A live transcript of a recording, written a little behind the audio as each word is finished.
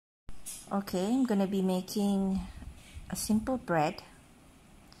Okay, I'm going to be making a simple bread.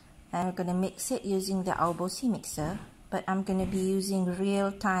 I'm going to mix it using the Aobosi Mixer, but I'm going to be using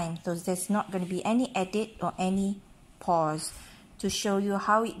real time, so there's not going to be any edit or any pause to show you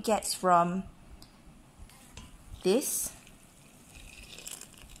how it gets from this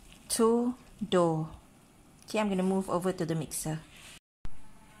to dough. Okay, I'm going to move over to the mixer.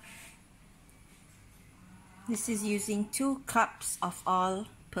 This is using 2 cups of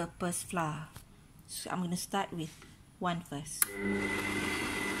all-purpose flour. So I'm going to start with 1 first.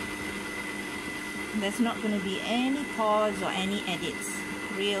 There's not going to be any pause or any edits.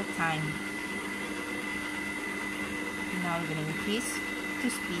 Real time. Now I'm going to increase to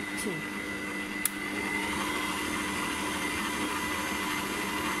speed 2.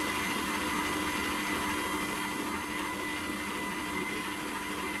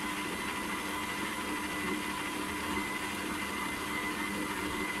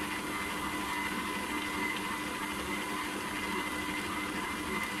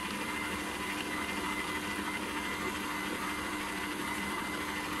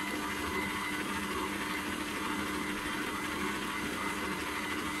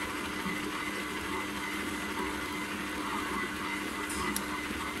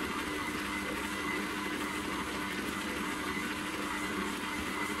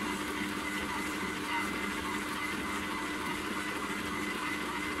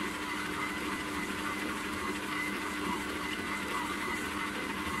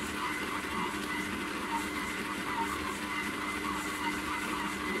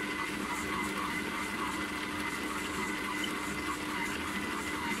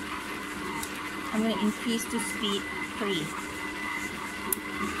 I'm going to increase to speed 3.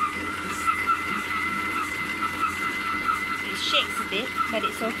 It shakes a bit, but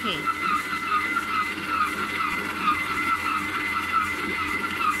it's okay.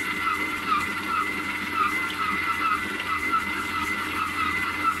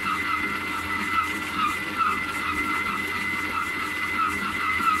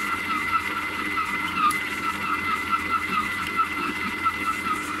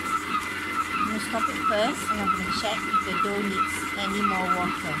 Stop it first, and I'm going to check if the dough needs any more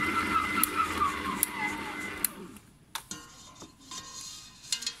water.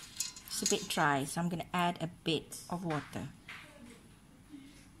 It's a bit dry, so I'm going to add a bit of water.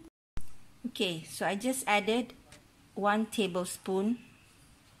 Okay, so I just added 1 tablespoon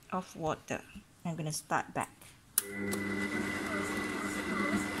of water. I'm going to start back.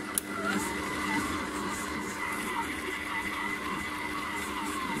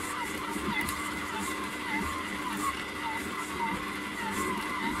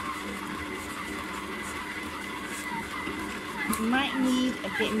 You might need a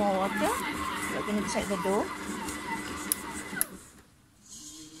bit more water. We're going to check the dough.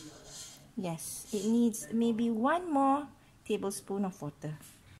 Yes, it needs maybe 1 more tablespoon of water.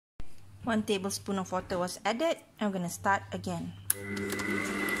 1 tablespoon of water was added. I'm going to start again.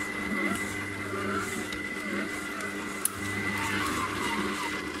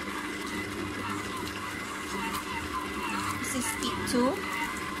 This is speed 2.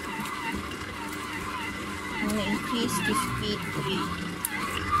 I'm going to increase to speed 3.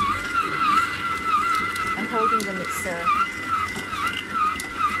 I'm holding the mixer.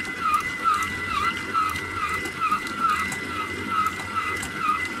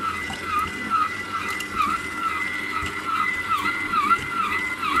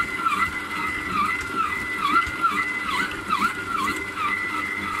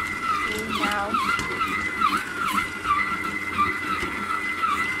 Okay, now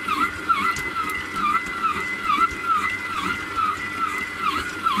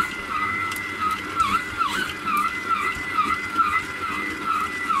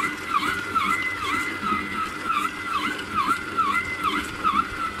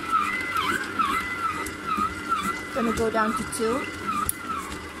going to go down to 2.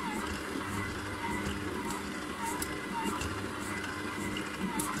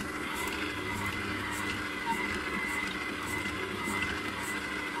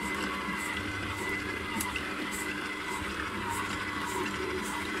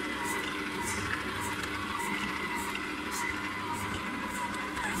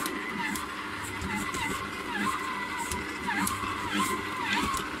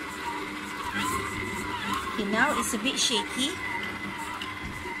 Okay, now it's a bit shaky.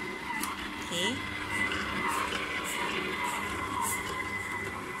 Okay.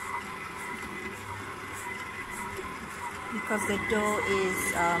 Because the dough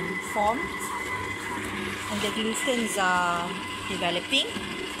is formed and the glutens are developing,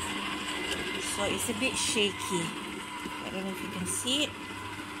 so it's a bit shaky. I don't know if you can see it.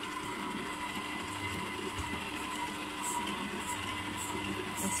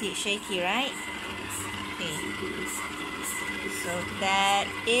 see it shaky, right? Okay. So that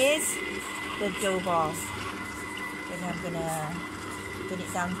is the dough ball. Then I'm gonna put it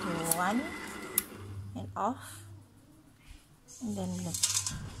down to 1 and off. And then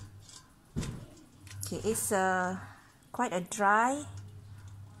okay, it's quite a dry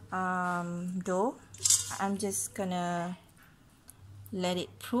dough. I'm just gonna let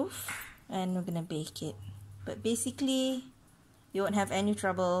it proof and we're gonna bake it. But basically, you won't have any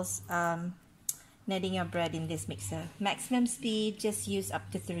troubles kneading your bread in this mixer. Maximum speed, just use up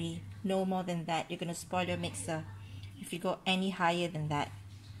to 3. No more than that. You're gonna spoil your mixer if you go any higher than that.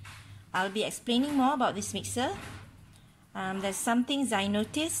 I'll be explaining more about this mixer. There's some things I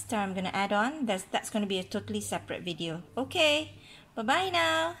noticed I'm gonna add on. That's gonna be a totally separate video. Okay, bye bye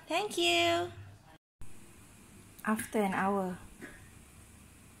now. Thank you. After an hour.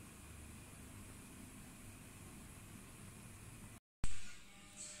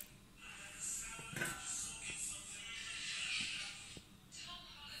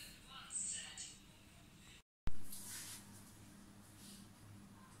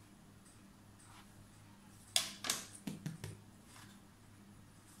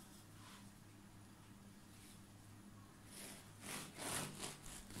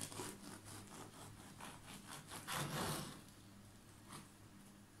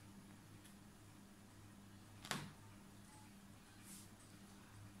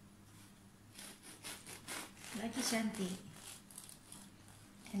 Lagi cantik.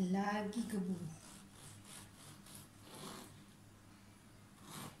 And lagi kebun.